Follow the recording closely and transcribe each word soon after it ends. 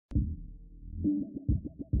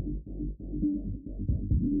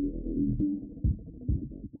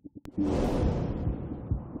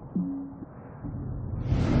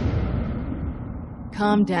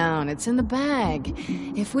Calm down, it's in the bag.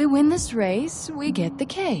 If we win this race, we get the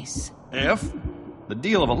case. If? The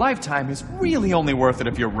deal of a lifetime is really only worth it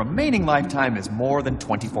if your remaining lifetime is more than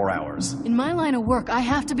 24 hours. In my line of work, I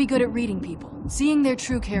have to be good at reading people, seeing their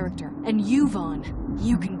true character. And you, Vaughn,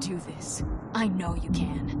 you can do this. I know you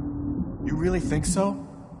can. You really think so?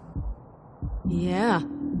 Yeah.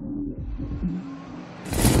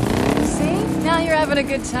 See? Now you're having a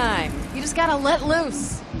good time. You just gotta let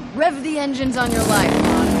loose. Rev the engines on your life,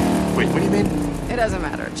 Vaughn. Wait, what do you mean? It doesn't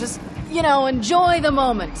matter. Just, enjoy the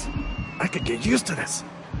moment. I could get used to this.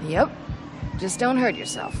 Yep. Just don't hurt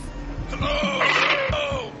yourself.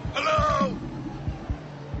 Hello! Hello!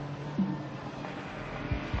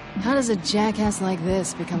 How does a jackass like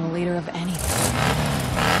this become a leader of anything?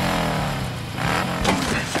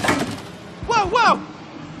 Whoa, whoa!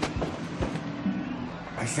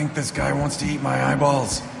 I think this guy wants to eat my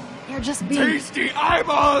eyeballs. You're just being... Tasty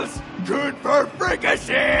eyeballs! Good for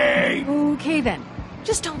fricassee! Okay then.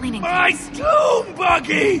 Just don't lean in My close. tomb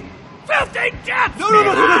buggy! Filthy death!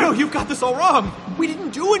 No, you've got this all wrong! We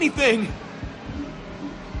didn't do anything!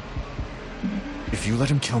 If you let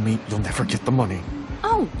him kill me, you'll never get the money.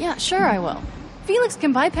 Oh, yeah, sure I will. Felix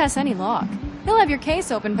can bypass any lock. He'll have your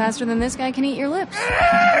case open faster than this guy can eat your lips.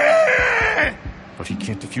 But he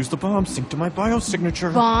can't defuse the bomb synced to my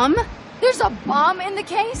biosignature. Bomb? There's a bomb in the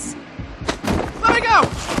case? Let me go!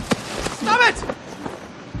 Stop it!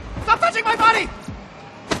 Stop touching my body!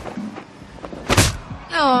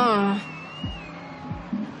 Oh.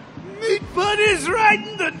 Meat Bud is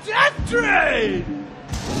riding the death train!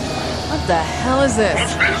 What the hell is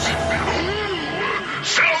this?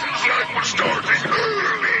 Sounds like we're starting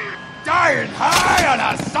early. Dying high on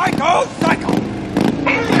a psycho cycle!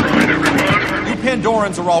 Alright, everyone. You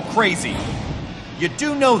Pandorans are all crazy. You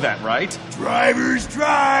do know that, right? Drivers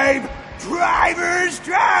drive! Drivers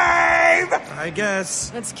drive! I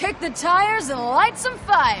guess. Let's kick the tires and light some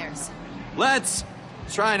fires. Let's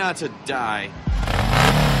try not to die.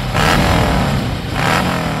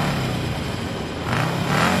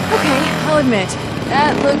 Okay, I'll admit,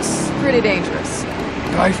 that looks pretty dangerous.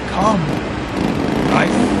 Life come.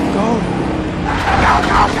 Life go.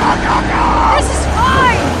 This is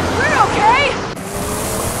fine! We're okay!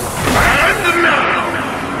 And now,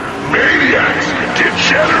 maniacs,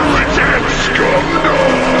 degenerates, and scum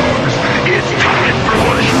dogs, it's time for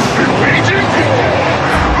what you've been waiting for.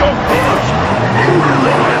 The first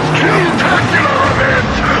motorized kill-tacular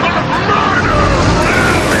event of murder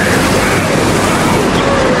in England.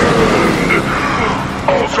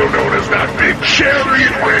 Also known as that big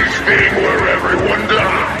chariot race thing where everyone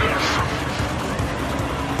dies.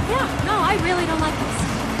 Yeah, no, I really don't like this.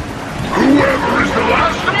 Whoever is the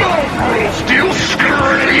last mongrel still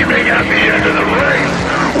screaming at the end of the race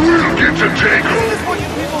will get to take Isn't this what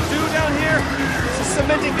you people do down here? Just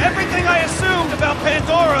cementing everything I assumed about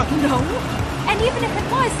Pandora. No. And even if it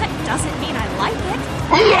was, that doesn't mean I like it.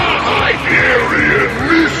 Liberian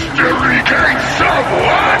Mystery Gates of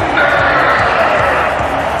Wonder!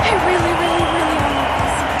 I really don't like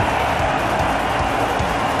this.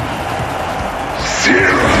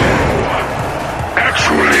 Zero!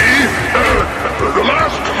 Actually, the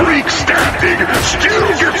last freak standing still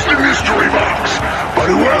gets the mystery box, but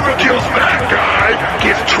whoever kills that guy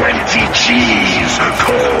gets 20 G's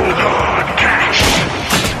cold hard cash.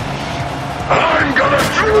 I'm gonna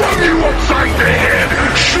drum you upside the head,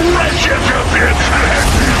 shred you to bits, and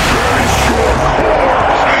replace your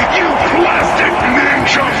corpse, you plastic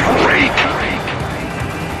ninja freak!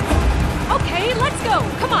 Okay, let's go.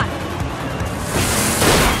 Come on.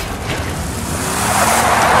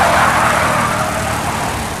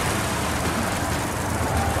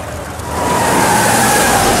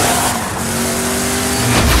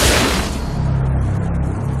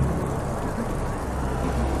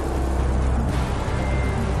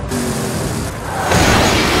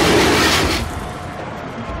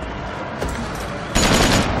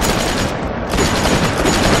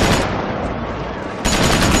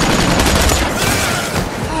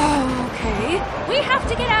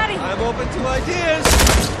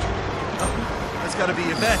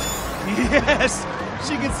 Yes!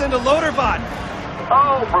 She can send a loader bot!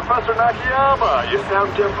 Oh, Professor Nakayama, you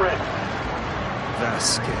sound different.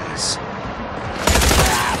 Vasquez.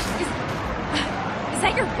 Is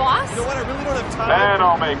that your boss? You know what? I really don't have time. And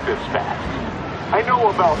I'll make this fast. I know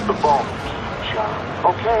about the bomb, John.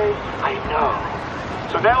 Okay? I know.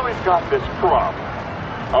 So now we've got this problem.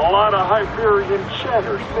 A lot of Hyperion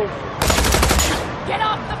cheddar thinking. Get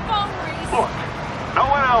off the phone, Reese. Look, no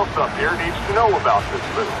one else up here needs to know about this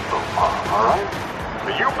little soap bomb, alright? So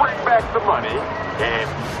you bring back the money, and,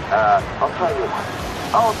 I'll tell you what.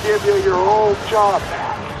 I'll give you your old job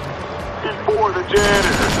back. Before the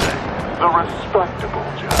janitor thing. The respectable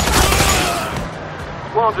job.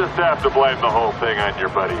 We'll just have to blame the whole thing on your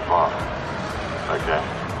buddy Vaughn. Okay?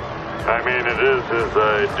 I mean, it is his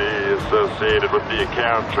ID associated with the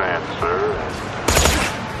account transfer.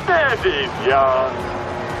 And he's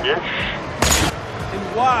young-ish. And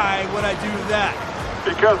why would I do that?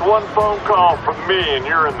 Because one phone call from me and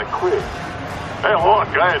you're in the clear. Hey, look,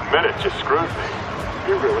 I admit it, you screwed me.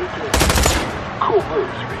 You really did. Cool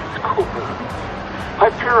moves, Reeves, cool moves.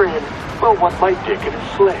 Hyperion will want my dick in a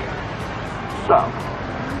sling. So,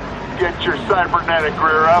 get your cybernetic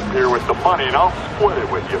rear up here with the money and I'll split it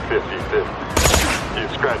with you 50-50. You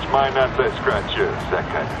scratch my nuts, I scratch yours, that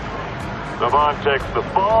kind of thing. Savant takes the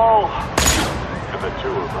fall, and the two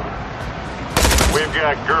of us. We've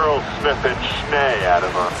got girls sniffing schnee out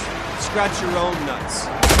of us. Scratch your own nuts.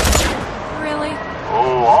 Really?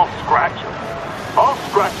 Oh, I'll scratch them. I'll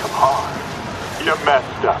scratch them hard. You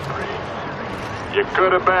messed up, Reeves. You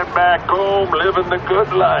could have been back home living the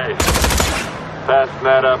good life. Passing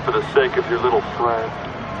that up for the sake of your little friend.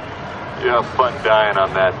 You have fun dying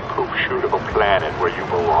on that poop shoot of a planet where you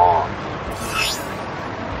belong.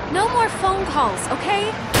 No more phone calls,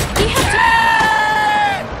 okay? We have to...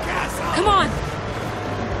 Come on!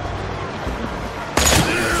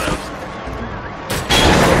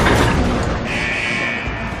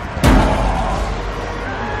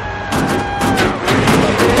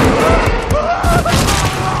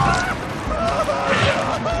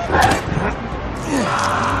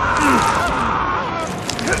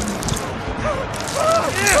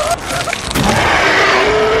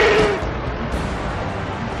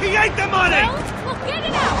 He ate the money! Well, we'll get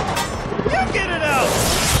it out! You get it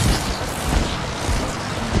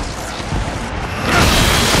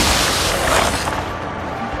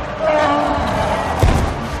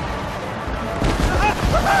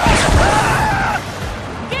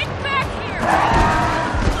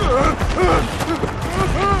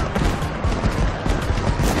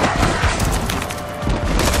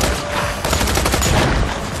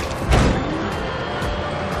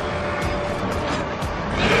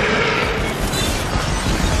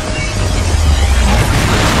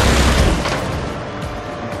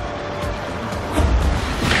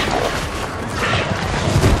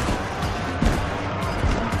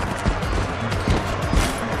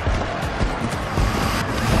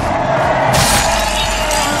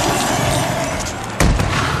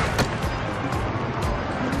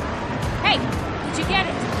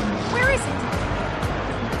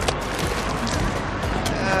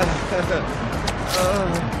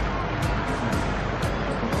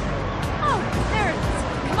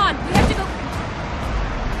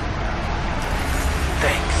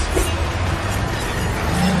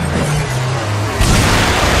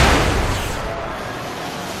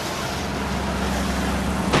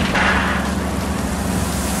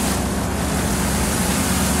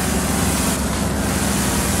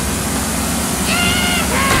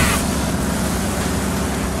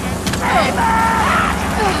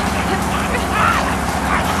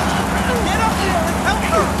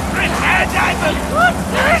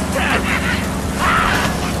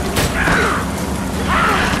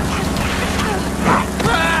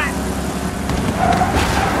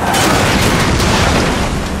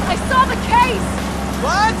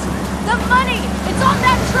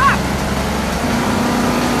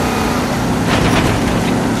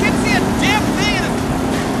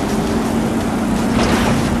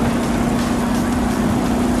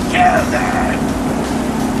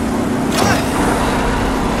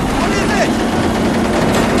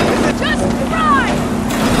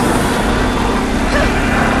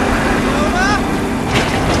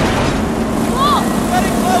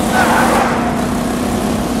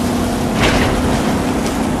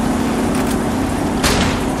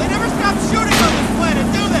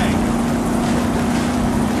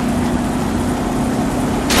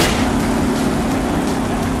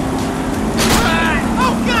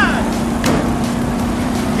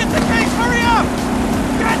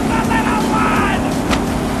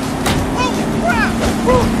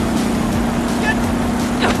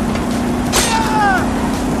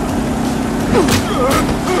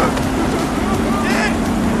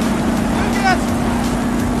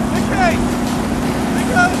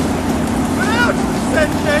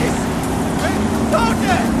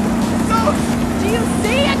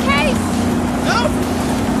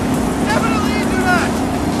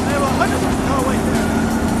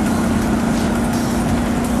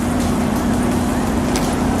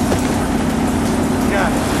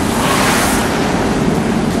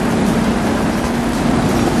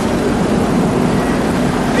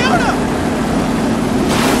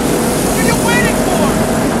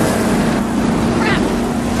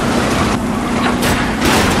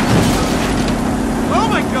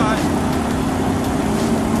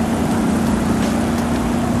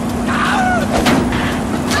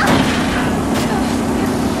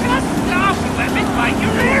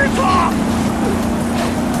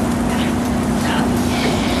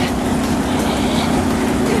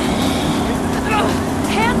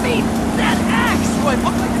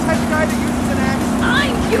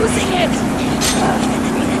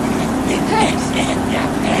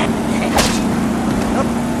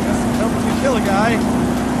a guy.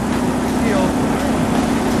 Big deal.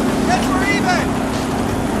 Guess we're even!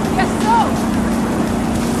 Guess so!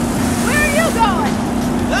 Where are you going?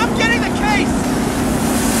 I'm getting the case!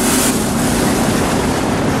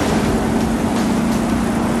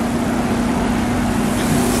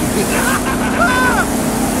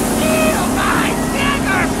 Heal my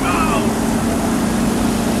digger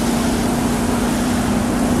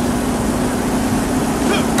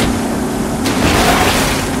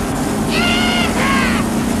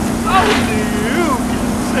Only you can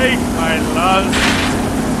take my love.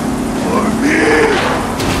 For me!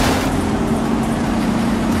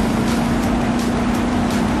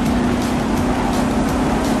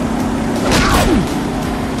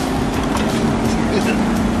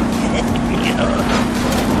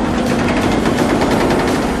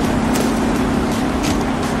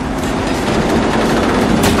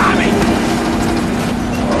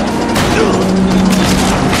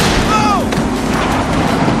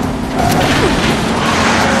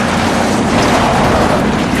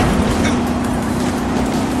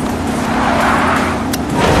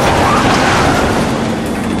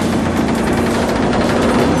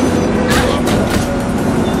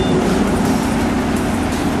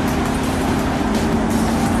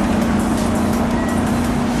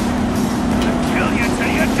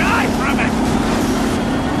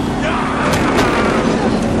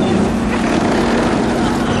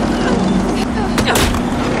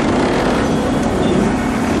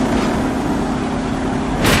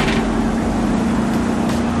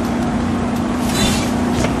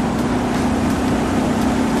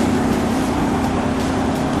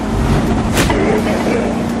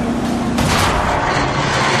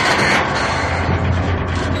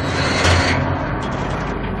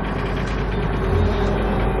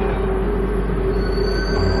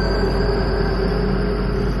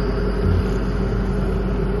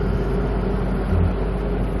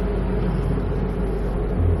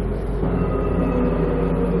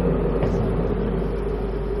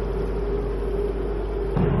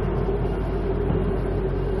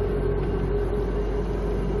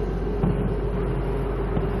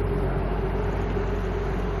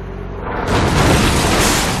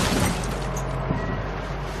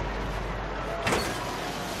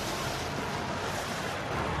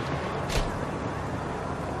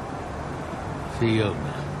 Fiona.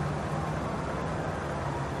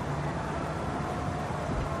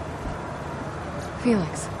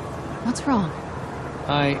 Felix, what's wrong?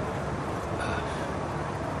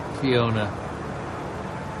 Fiona.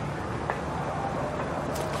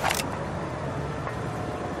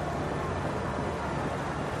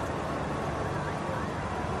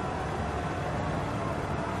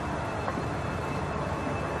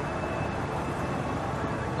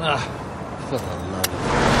 For the love of...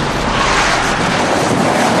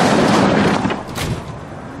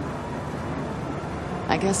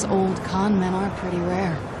 I guess old con men are pretty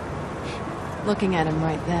rare. Looking at him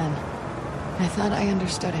right then, I thought I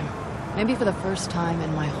understood him. Maybe for the first time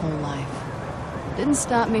in my whole life. Didn't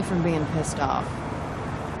stop me from being pissed off.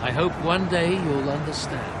 I hope one day you'll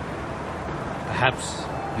understand. Perhaps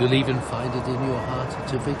you'll even find it in your heart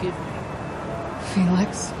to forgive me.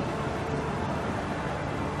 Felix?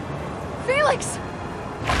 Felix!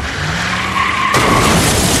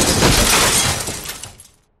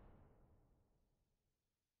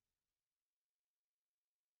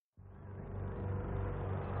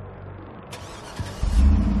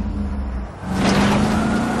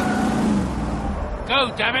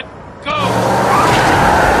 Go, damn it! Go!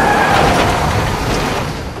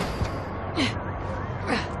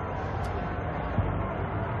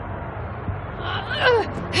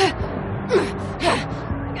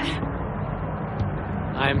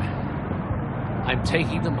 I'm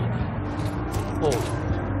taking the money. All of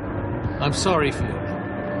it. I'm sorry,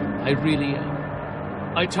 Fiona. I really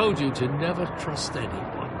am. I told you to never trust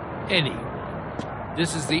anyone. Anyone.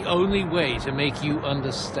 This is the only way to make you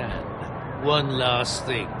understand. One last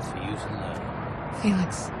thing for you to learn.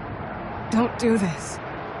 Felix, don't do this.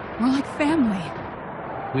 We're like family.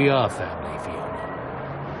 We are family,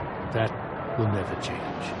 Fiona. That will never change.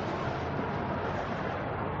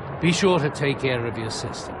 Be sure to take care of your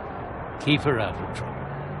sister. Keep her out of trouble.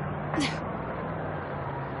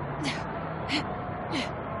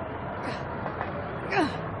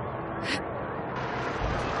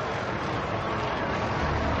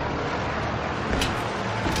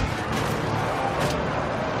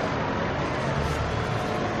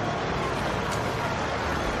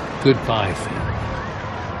 Goodbye, Fiona.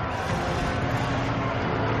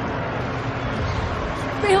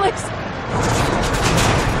 Felix!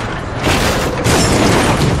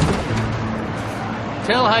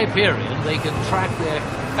 Tell Hyperion they can track their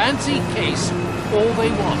fancy case all they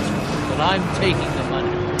want, but I'm taking the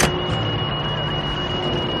money.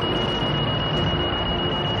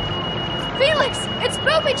 Felix! It's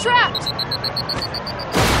booby-trapped!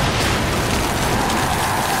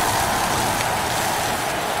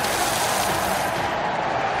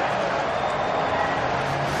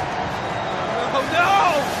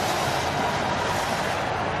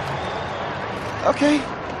 Okay.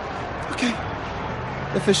 Okay.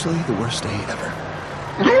 Officially the worst day ever.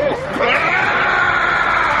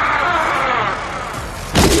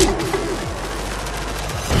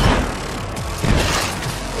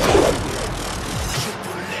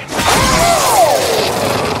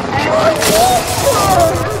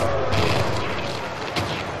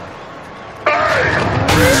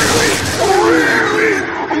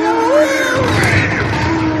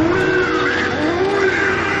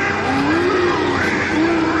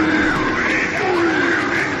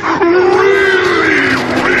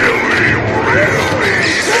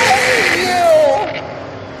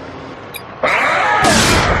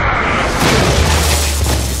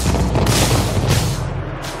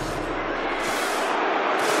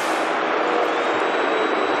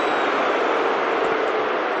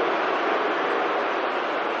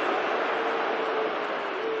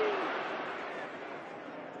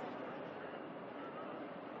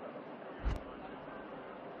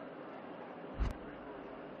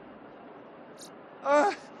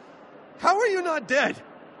 How are you not dead?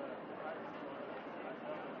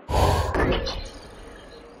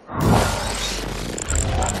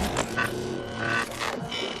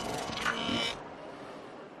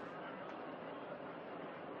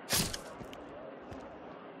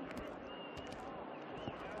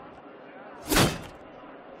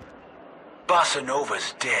 Bossa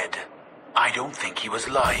Nova's dead. I don't think he was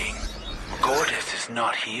lying. Gortys is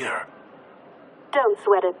not here. Don't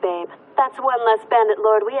sweat it, babe. That's one less bandit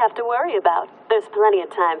lord we have to worry about. There's plenty of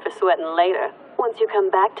time for sweating later, once you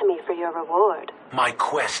come back to me for your reward. My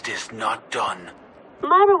quest is not done.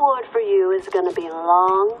 My reward for you is gonna be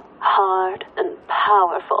long, hard, and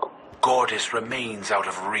powerful. Gortys remains out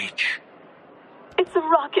of reach. It's a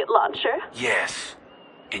rocket launcher. Yes.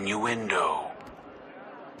 Innuendo.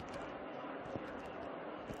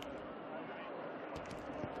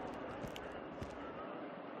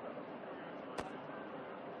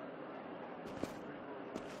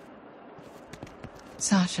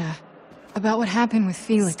 Sasha, about what happened with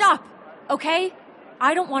Felix. Stop! Okay?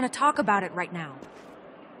 I don't want to talk about it right now.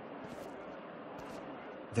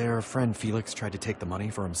 Their friend Felix tried to take the money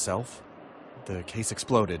for himself. The case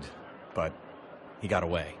exploded, but he got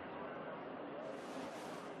away.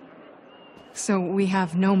 So we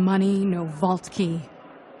have no money, no vault key,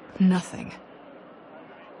 nothing.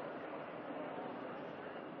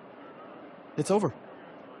 It's over.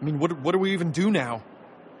 I mean, what do we even do now?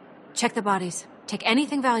 Check the bodies. Take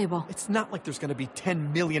anything valuable. It's not like there's gonna be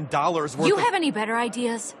 $10 million worth You of... have any better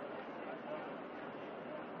ideas?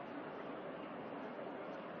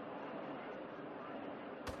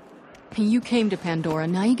 You came to Pandora,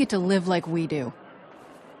 now you get to live like we do.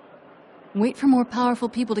 Wait for more powerful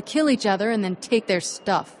people to kill each other and then take their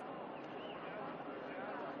stuff.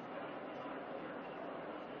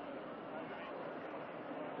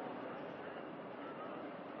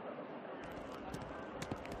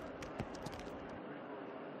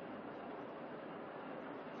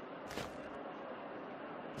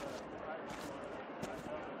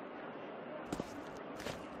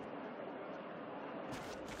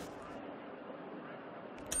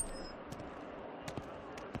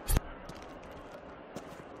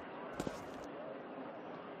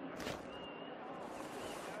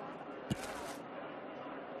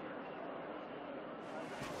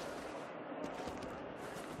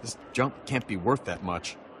 This junk can't be worth that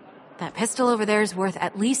much. That pistol over there is worth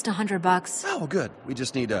at least $100. Oh, good. We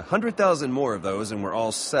just need 100,000 more of those and we're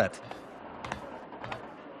all set.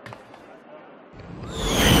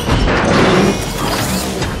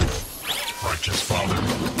 Righteous Father,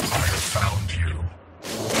 I have found you.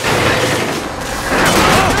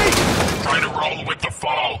 Try to roll with the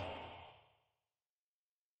fall.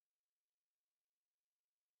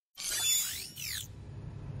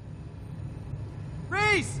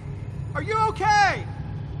 Reese! Are you okay?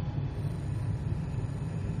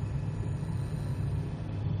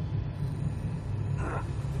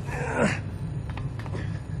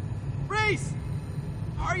 Reese!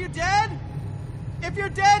 Are you dead? If you're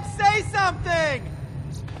dead, say something!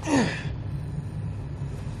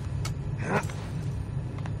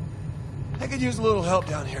 I could use a little help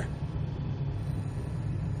down here.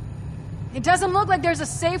 It doesn't look like there's a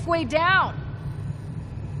safe way down.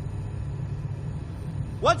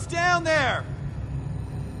 What's down there?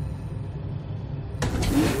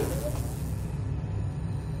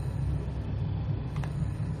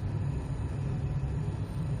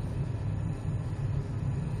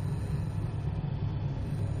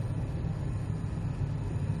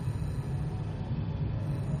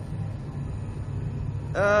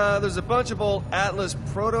 There's a bunch of old Atlas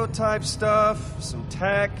prototype stuff, some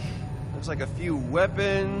tech, there's like a few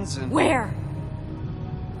weapons and... Where?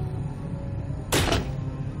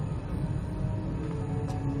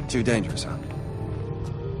 Too dangerous, huh?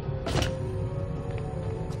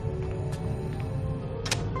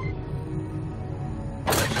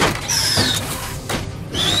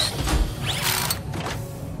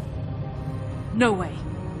 No way.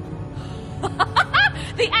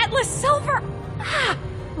 The Atlas Silver! Ah,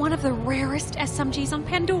 one of the rarest SMGs on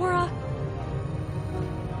Pandora.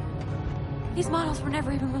 These models were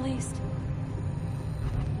never even released.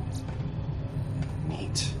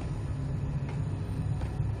 Neat.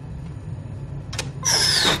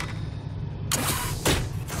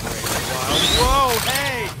 Whoa,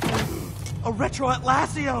 hey! A retro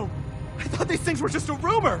Atlasio! I thought these things were just a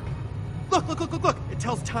rumor! Look, look, look, look, look! It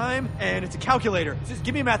tells time, and it's a calculator. Just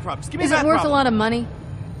give me a math problem. Just give me a math problem. Is it worth a lot of money?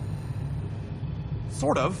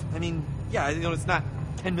 Sort of. I mean, yeah, you know, it's not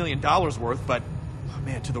 $10 million worth, but, oh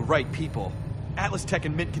man, to the right people. Atlas tech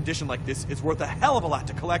in mint condition like this is worth a hell of a lot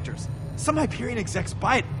to collectors. Some Hyperion execs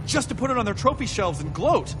buy it just to put it on their trophy shelves and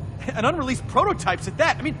gloat. And unreleased prototypes at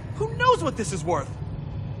that. I mean, who knows what this is worth?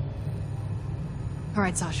 All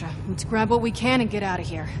right, Sasha, let's grab what we can and get out of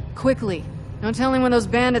here. Quickly. No telling when those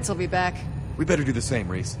bandits will be back. We better do the same,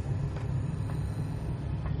 Reese.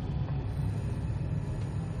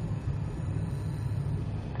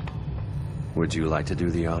 Would you like to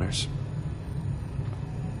do the honors?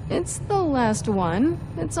 It's the last one.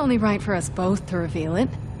 It's only right for us both to reveal it.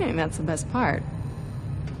 I mean, that's the best part.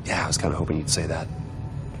 Yeah, I was kind of hoping you'd say that.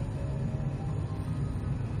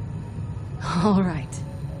 All right.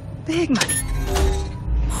 Big money.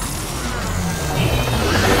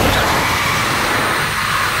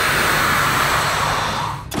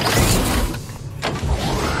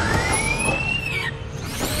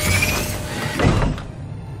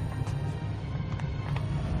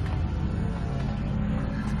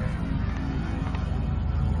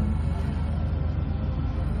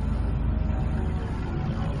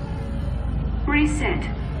 Reset.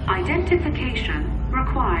 Identification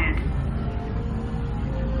required.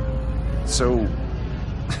 So,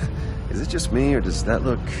 is it just me, or does that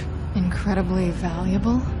look... Incredibly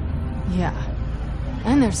valuable? Yeah.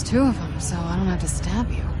 And there's two of them, so I don't have to stab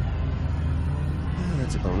you. Yeah,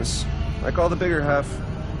 that's a bonus. Like all the bigger half.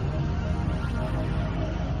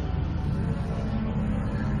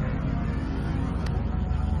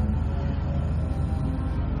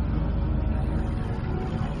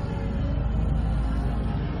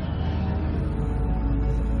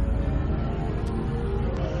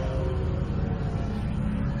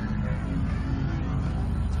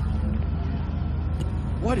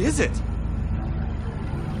 What is it?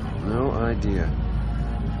 No idea.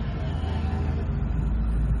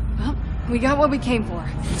 Well, we got what we came for.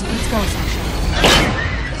 So let's go, Sasha.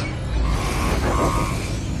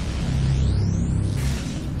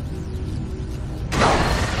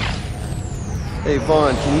 Hey,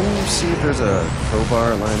 Vaughn, can you see if there's a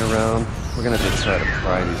crowbar lying around? We're gonna have to try to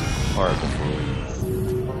pry these apart before we...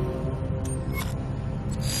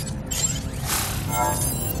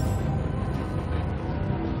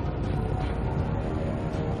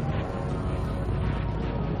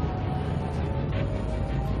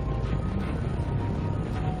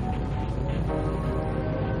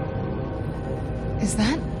 Is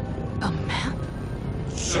that a map?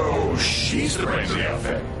 So she's the crazy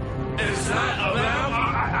outfit. Is that a map?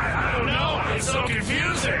 I don't know. It's so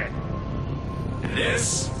confusing.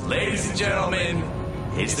 This, ladies and gentlemen,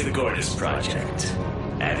 is the Gortys Project.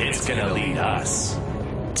 And it's gonna lead us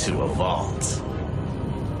to a vault.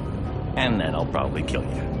 And then I'll probably kill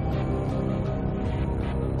you.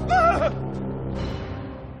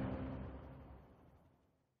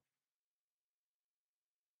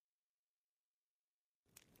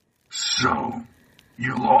 So,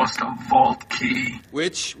 you lost a vault key.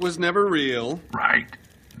 Which was never real. Right.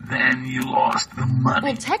 Then you lost the money.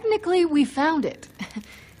 Well, technically, we found it.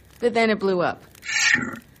 But then it blew up.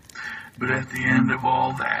 Sure. But at the end of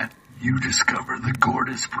all that, you discover the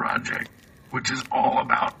Gortys Project, which is all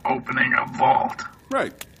about opening a vault.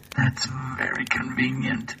 Right. That's very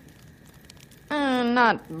convenient.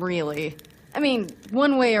 Not really. I mean,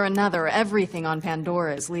 one way or another, everything on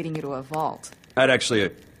Pandora is leading you to a vault. I'd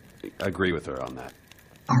actually agree with her on that.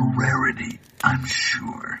 A rarity, I'm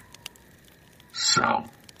sure. So,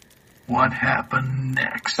 What happened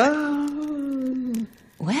next?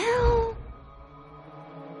 Well...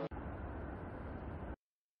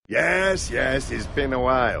 Yes, it's been a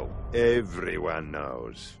while. Everyone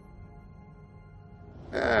knows.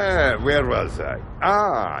 Where was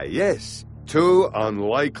I? Yes. 2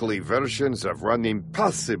 unlikely versions of one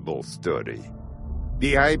impossible story.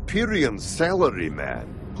 The Hyperion salaryman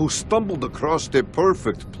who stumbled across the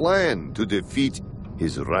perfect plan to defeat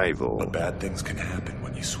his rival. But bad things can happen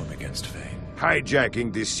when you swim against fate.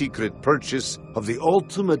 Hijacking the secret purchase of the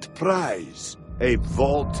ultimate prize, a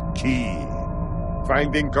vault key.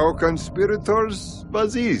 Finding co-conspirators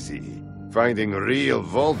was easy. Finding real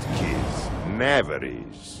vault keys never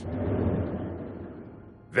is.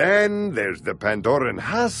 Then there's the Pandoran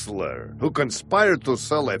hustler who conspired to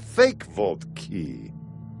sell a fake vault key.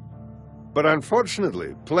 But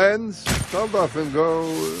unfortunately, plans don't often go,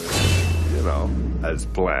 as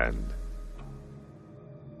planned.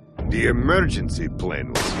 The emergency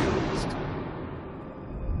plan was used.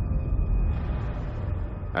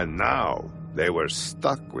 And now they were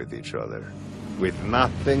stuck with each other, with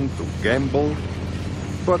nothing to gamble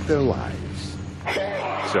but their lives.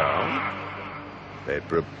 So, they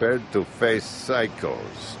prepared to face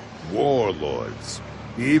psychos, warlords,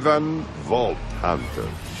 even vault hunters.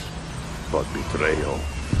 But betrayal,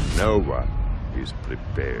 no one is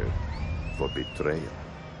prepared for betrayal.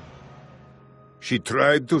 She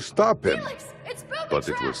tried to stop him, but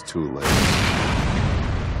it was too late.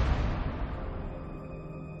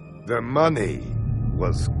 The money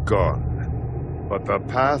was gone, but the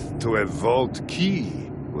path to a vault key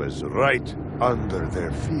was right under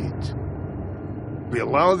their feet.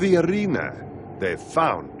 Below the arena, they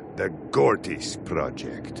found the Gortys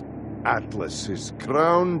Project, Atlas's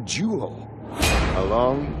crown jewel,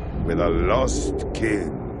 along with a lost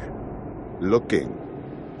king, looking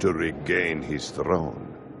to regain his throne.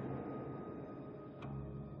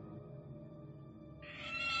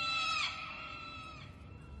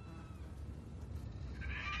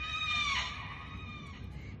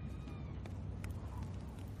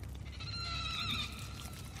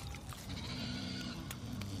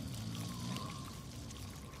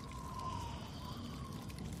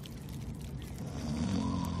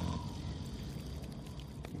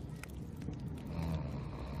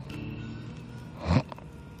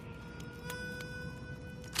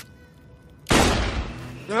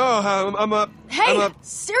 Oh, I'm up. Hey! I'm up.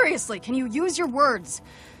 Seriously, can you use your words?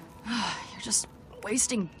 You're just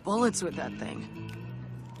wasting bullets with that thing.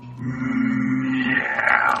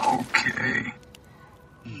 Yeah, okay.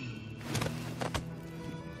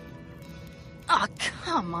 Aw,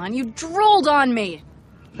 come on, you drooled on me!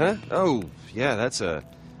 Huh? Oh, yeah, that's a...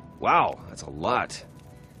 Wow, that's a lot.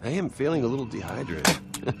 I am feeling a little dehydrated.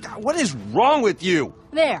 What is wrong with you?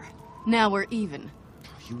 There. Now we're even.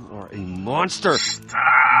 You are a monster.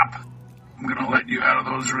 Stop. I'm gonna let you out of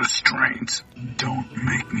those restraints. Don't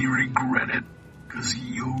make me regret it, because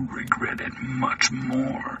you'll regret it much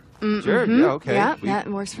more. Sure, yeah, okay. Yeah, that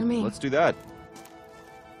works for me. Let's do that.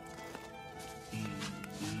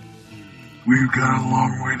 We've got a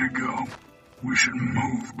long way to go. We should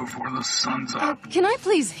move before the sun's up. Can I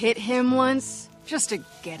please hit him once? Just to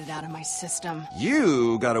get it out of my system.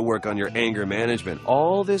 You gotta work on your anger management.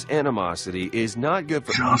 All this animosity is not good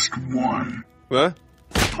for... Just one. What?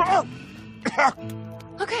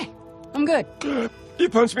 Okay, I'm good. You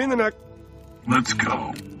punched me in the neck. Let's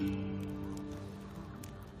go.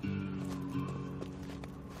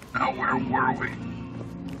 Now, where were we?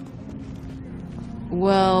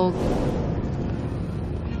 Well...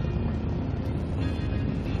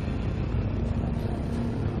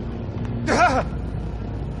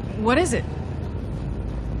 What is it?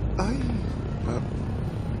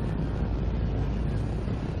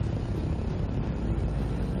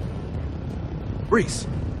 Reese.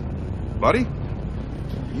 Buddy?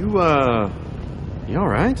 You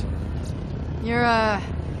alright? You're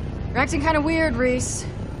acting kind of weird, Reese.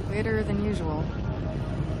 Weirder than usual.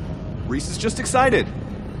 Reese is just excited.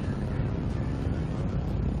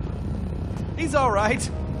 He's alright.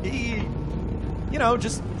 He,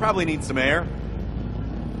 just probably needs some air.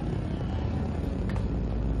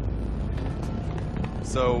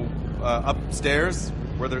 So, upstairs,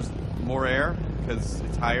 where there's more air, because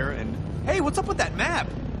it's higher, and... Hey, what's up with that map?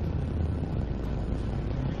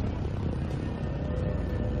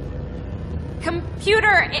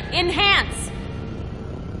 Computer, enhance!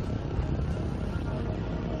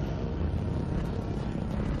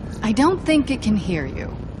 I don't think it can hear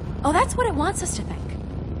you. Oh, that's what it wants us to think.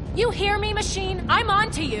 You hear me, machine? I'm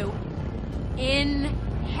on to you.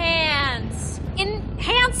 Enhance.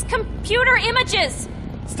 Enhance computer images!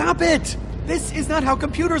 Stop it! This is not how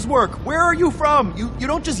computers work. Where are you from? You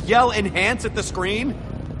don't just yell enhance at the screen.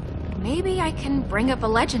 Maybe I can bring up a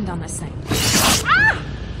legend on this thing. Ah!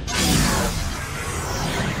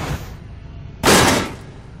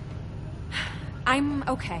 I'm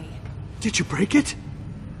okay. Did you break it?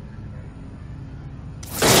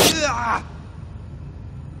 Ah!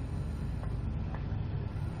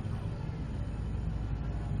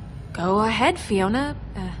 Go ahead, Fiona.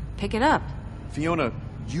 Pick it up. Fiona,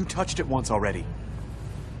 you touched it once already.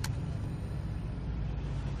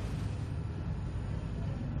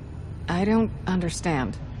 I don't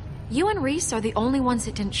understand. You and Reese are the only ones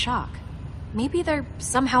it didn't shock. Maybe they're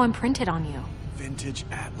somehow imprinted on you. Vintage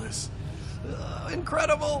Atlas.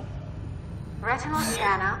 Incredible! Retinal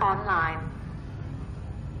scanner online.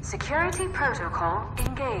 Security protocol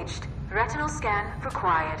engaged. Retinal scan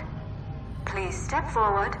required. Please step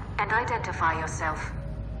forward and identify yourself.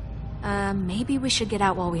 Maybe we should get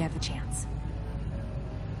out while we have the chance.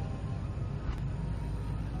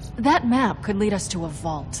 That map could lead us to a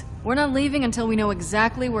vault. We're not leaving until we know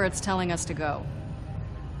exactly where it's telling us to go.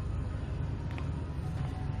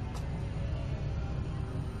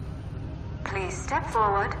 Please step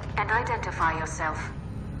forward and identify yourself.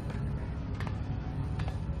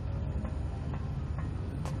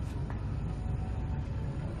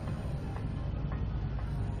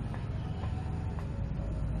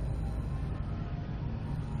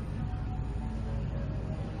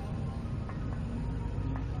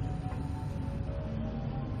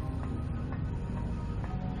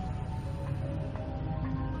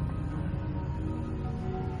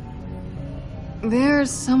 There's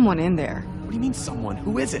someone in there. What do you mean someone?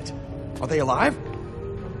 Who is it? Are they alive?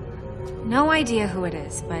 No idea who it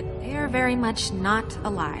is, but they are very much not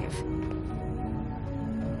alive.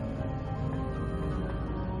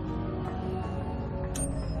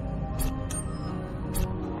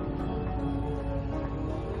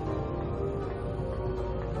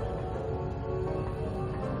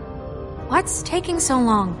 What's taking so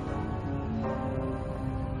long?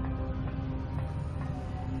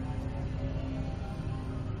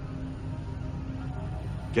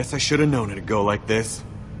 Guess I should have known it'd go like this.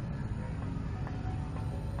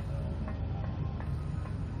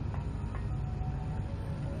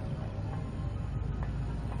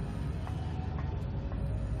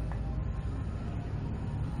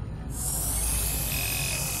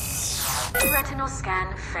 Retinal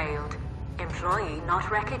scan failed. Employee not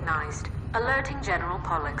recognized. Alerting General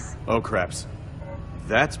Pollux. Oh, craps.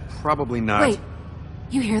 That's probably not... Wait,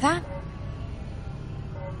 you hear that?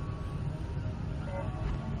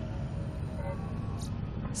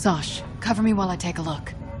 Sosh, cover me while I take a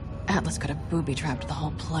look. Atlas could have booby-trapped the whole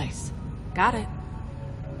place. Got it.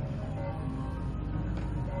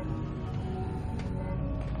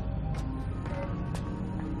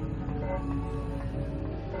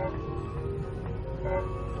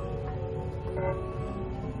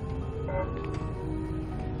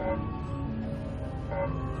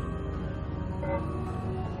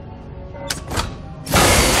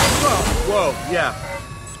 Whoa, yeah.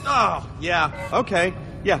 Oh, yeah, okay.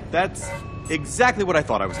 Yeah, that's exactly what I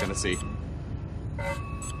thought I was gonna see.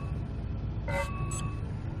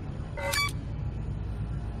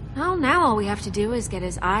 Well, now all we have to do is get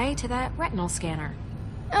his eye to that retinal scanner.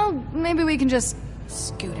 Oh, maybe we can just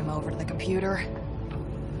scoot him over to the computer.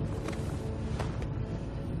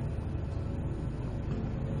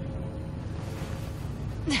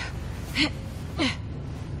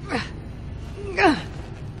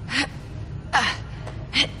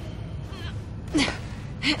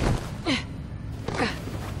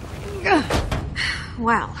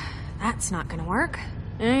 Well, that's not gonna work.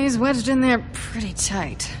 He's wedged in there pretty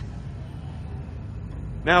tight.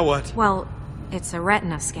 Now what? Well, it's a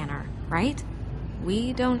retina scanner, right?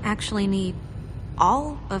 We don't actually need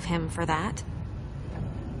all of him for that.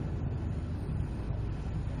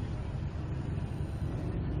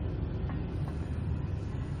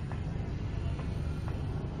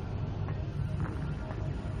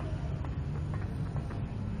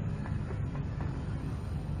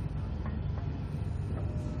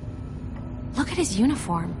 Look at his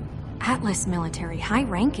uniform. Atlas military, high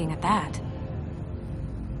ranking at that.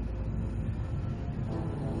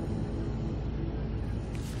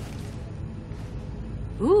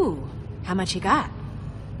 Ooh, how much he got?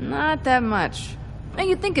 Not that much. Now,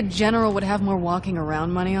 you'd think a general would have more walking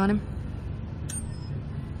around money on him.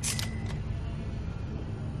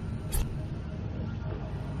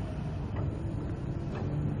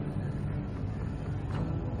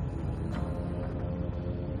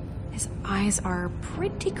 His eyes are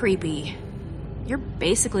pretty creepy. You're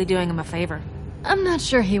basically doing him a favor. I'm not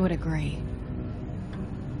sure he would agree.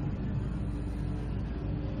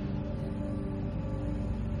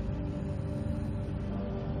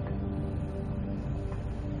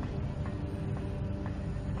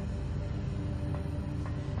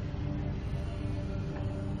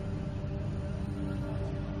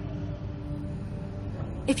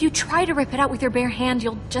 If you try to rip it out with your bare hand,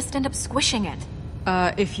 you'll just end up squishing it.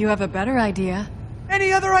 If you have a better idea.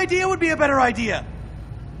 Any other idea would be a better idea.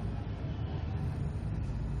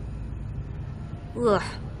 Ugh,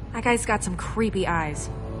 that guy's got some creepy eyes.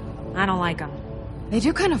 I don't like him. They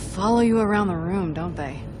do kind of follow you around the room, don't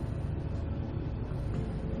they?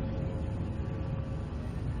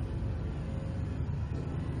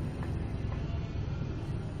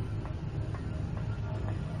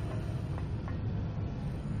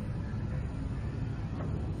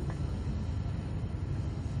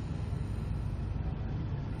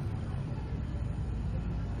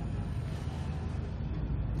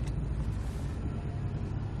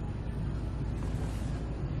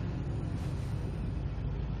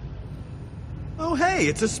 Oh, hey,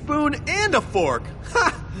 it's a spoon and a fork.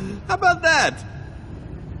 Ha! How about that?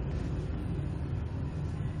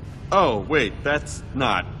 Oh, wait, that's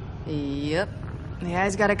not. Yep. The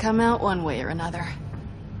eye's gotta come out one way or another.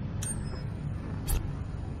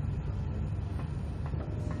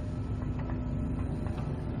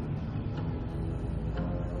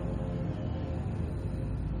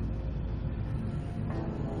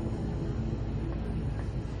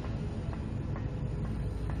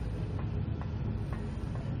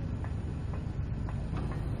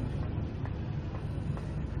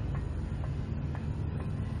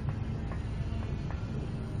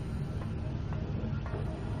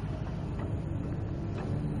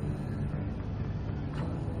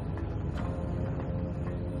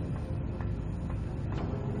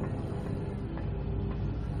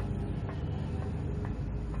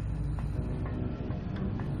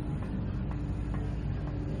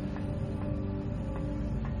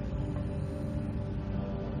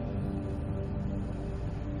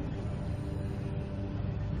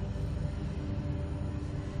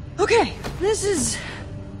 Okay, this is...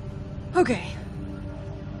 okay.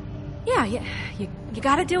 Yeah, you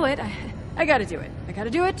gotta do it. I gotta do it. I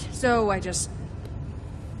gotta do it, so I just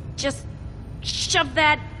shove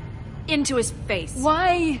that into his face.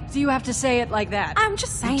 Why do you have to say it like that? I'm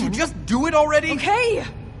just saying. Did you just do it already? Okay!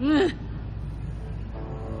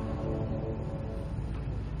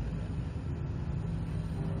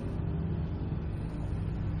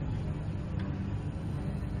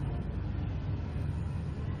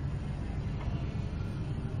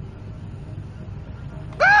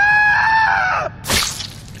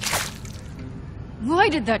 Why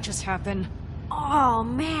did that just happen? Oh,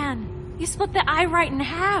 man. You split the eye right in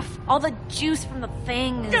half. All the juice from the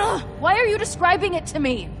thing is... Ugh, why are you describing it to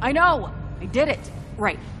me? I know. I did it.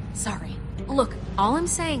 Right. Sorry. Look, all I'm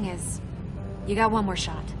saying is... you got one more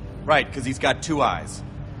shot. Right, because he's got two eyes.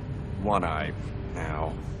 One eye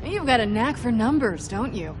now. You've got a knack for numbers,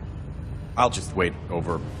 don't you? I'll just wait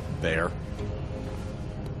over there.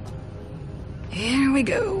 Here we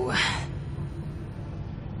go.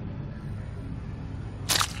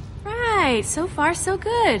 Right, so far so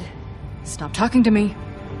good. Stop talking to me.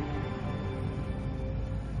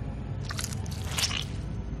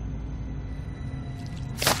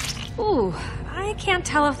 Ooh, I can't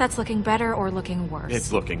tell if that's looking better or looking worse.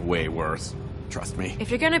 It's looking way worse. Trust me.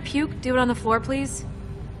 If you're gonna puke, do it on the floor, please.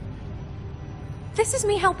 This is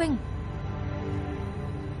me helping.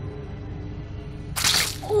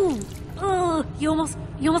 Ooh, you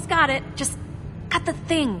almost got it. Just cut the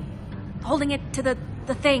thing. Holding it to the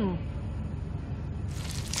thing.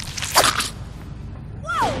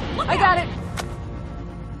 I got it.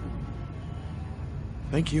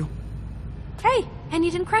 Thank you. Hey, and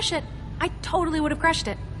you didn't crush it. I totally would have crushed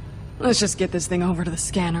it. Let's just get this thing over to the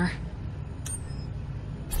scanner.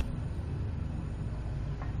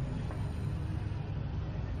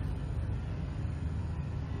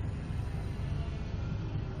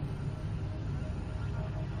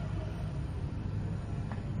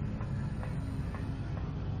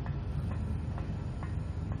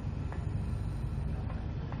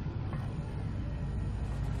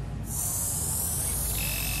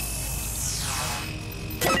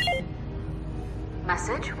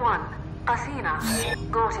 Message 1. Athena.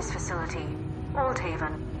 Gortys facility.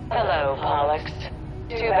 Oldhaven. Hello, Pollux.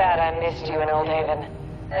 Too bad I missed you in Oldhaven.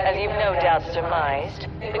 As you've no doubt surmised,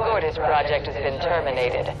 the Gortys project has been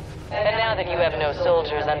terminated. And now that you have no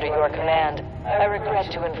soldiers under your command, I regret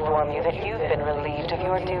to inform you that you've been relieved of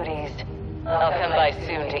your duties. I'll come by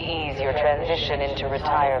soon to ease your transition into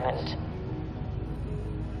retirement.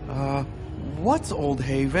 What's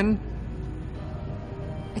Oldhaven?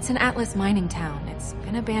 It's an Atlas mining town. It's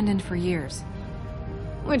been abandoned for years.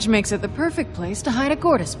 Which makes it the perfect place to hide a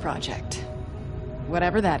Gortys project.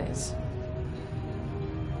 Whatever that is.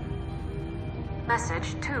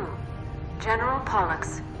 Message 2. General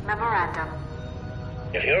Pollux. Memorandum.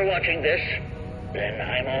 If you're watching this, then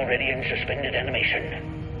I'm already in suspended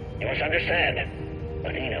animation. You must understand,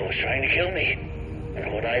 Athena was trying to kill me,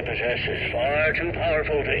 and what I possess is far too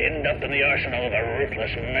powerful to end up in the arsenal of a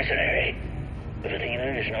ruthless mercenary. If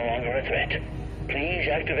Athena is no longer a threat, please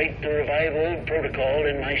activate the revival protocol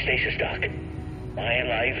in my stasis dock. My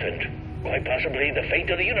life and quite possibly the fate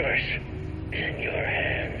of the universe is in your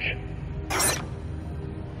hands.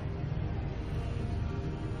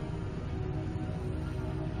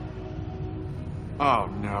 Oh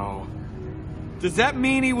no. Does that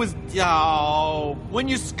mean he was... Oh, when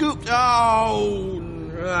you scooped... Oh...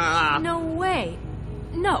 No way.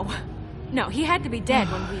 No. No, he had to be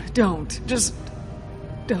dead when we... Don't. Just...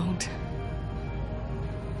 don't.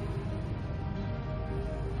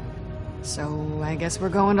 So, I guess we're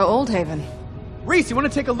going to Old Haven. Reese, you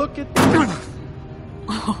want to take a look at...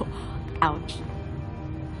 Oh, ouch.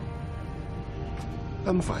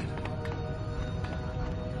 I'm fine.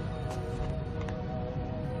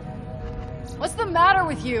 What's the matter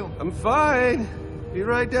with you? I'm fine. Be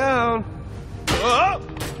right down.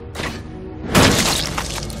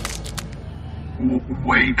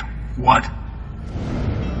 Wait, what?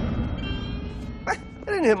 I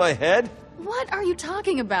didn't hit my head. What are you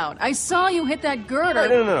talking about? I saw you hit that girder.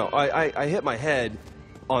 No. I hit my head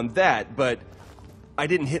on that, but I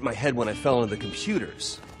didn't hit my head when I fell into the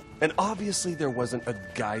computers. And obviously there wasn't a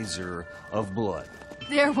geyser of blood.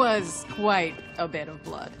 There was quite a bit of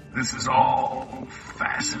blood. This is all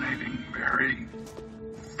fascinating, very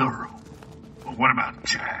thorough. But what about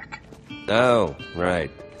Jack? Oh,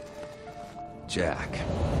 right. Jack.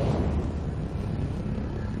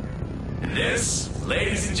 This,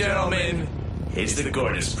 ladies and gentlemen, is the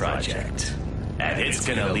Gortys Project. And it's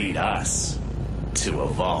gonna lead us to a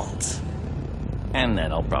vault. And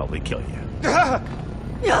then I'll probably kill you.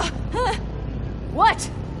 What?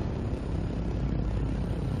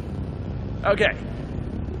 Okay,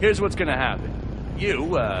 here's what's gonna happen. You,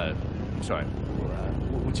 sorry,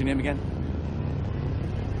 what's your name again?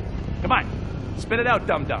 Come on, spit it out,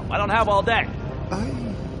 dum-dum. I don't have all day.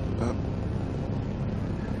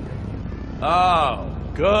 Oh,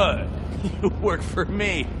 good. You work for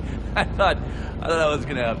me. I thought I was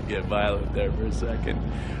gonna have to get violent there for a second.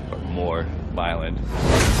 Or more violent.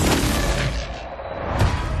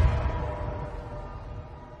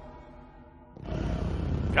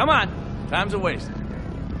 Come on. Time's a waste.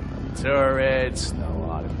 Turrets, no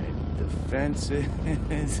automated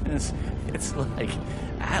defenses. It's like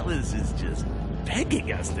Atlas is just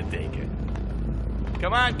begging us to take it.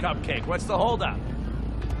 Come on, Cupcake, what's the holdup?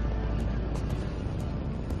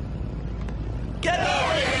 Get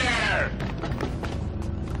over here!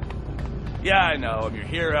 Yeah, I know, I'm your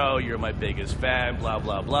hero, you're my biggest fan, blah,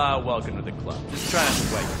 blah, blah. Welcome to the club. Just try not to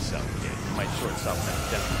sweat yourself, kid. You might short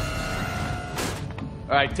something down.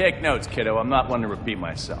 All right, take notes, kiddo. I'm not one to repeat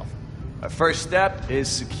myself. Our first step is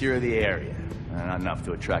secure the area. Not enough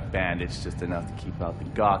to attract bandits, just enough to keep out the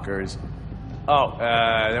gawkers. Oh,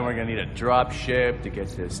 then we're gonna need a drop ship to get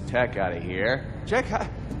this tech out of here. Jack, how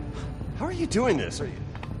are you doing this? Are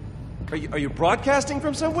you broadcasting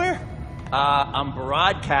from somewhere? I'm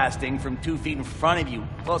broadcasting from 2 feet in front of you.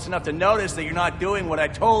 Close enough to notice that you're not doing what I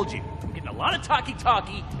told you. I'm getting a lot of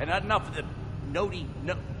talky-talky and not enough of the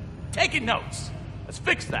taking notes. Let's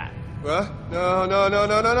fix that. No.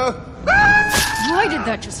 Why did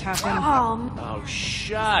that just happen? Oh,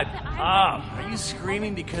 shut up. Are you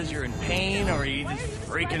screaming because you're in pain, or are you just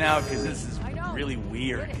freaking out because this is really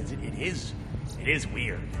weird? Because it is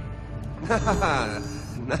weird.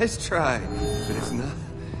 Nice try, but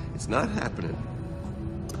it's not happening.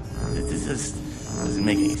 This doesn't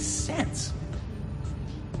make any sense.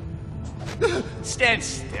 Stand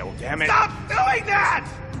still, damn it. Stop doing that!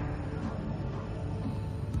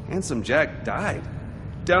 Handsome Jack died.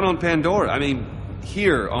 Down on Pandora. I mean,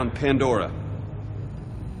 here on Pandora.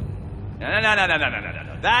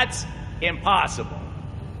 No. That's impossible.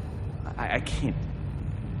 I can't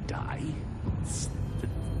die.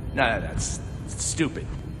 No, that's stupid.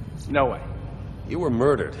 No way. You were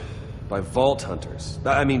murdered by vault hunters.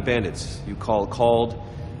 I mean bandits. You called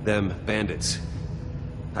them bandits.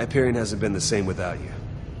 Hyperion hasn't been the same without you.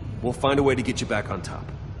 We'll find a way to get you back on top.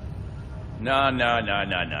 No. I'm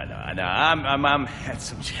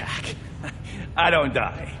Handsome Jack. I don't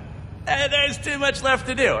die. There's too much left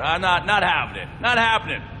to do. I'm not having it. Not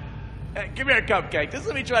happening. Come here, Cupcake. Just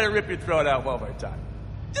let me try to rip your throat out one more time.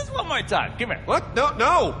 Just one more time. Come here. What?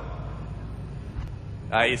 No!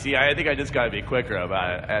 You see, I think I just gotta be quicker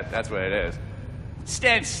about it. That's what it is.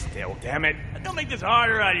 Stand still, damn it. Don't make this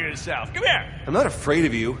harder on yourself. Come here. I'm not afraid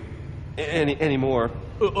of you. Anymore.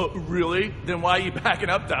 Really? Then why are you backing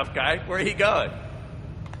up, tough guy? Where are you going?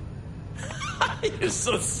 You're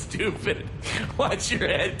so stupid. Watch your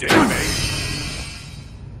head, David.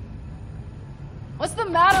 What's the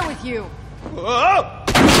matter with you? Whoa!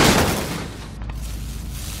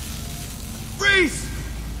 Reese!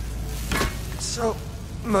 So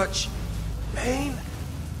much pain.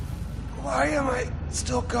 Why am I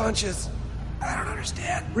still conscious? I don't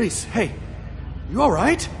understand. Reese, hey. You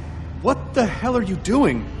alright? What the hell are you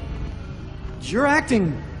doing? You're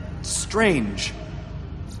acting strange.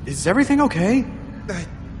 Is everything okay?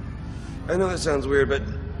 I know that sounds weird, but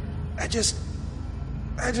I just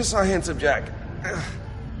saw Handsome Jack.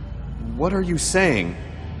 What are you saying?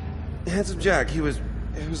 Handsome Jack, he was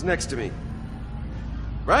next to me.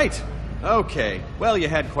 Right. Okay. Well, you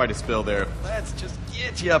had quite a spill there. Let's just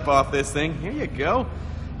get you up off this thing. Here you go.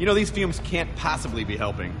 You know, these fumes can't possibly be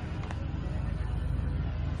helping.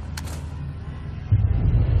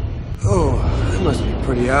 Oh, I must be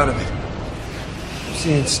pretty out of it. I'm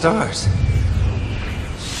seeing stars.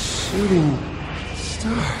 Shooting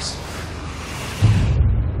stars.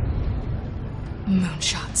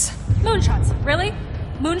 Moonshots. Moonshots? Really?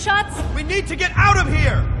 Moonshots? We need to get out of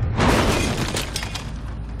here!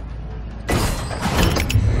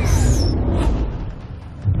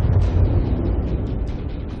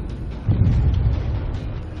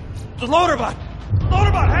 The loaderbot!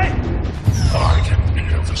 Loaderbot, hey! I can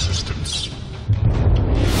be of assistance.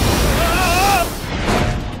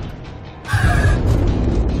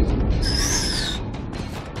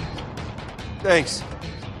 Thanks.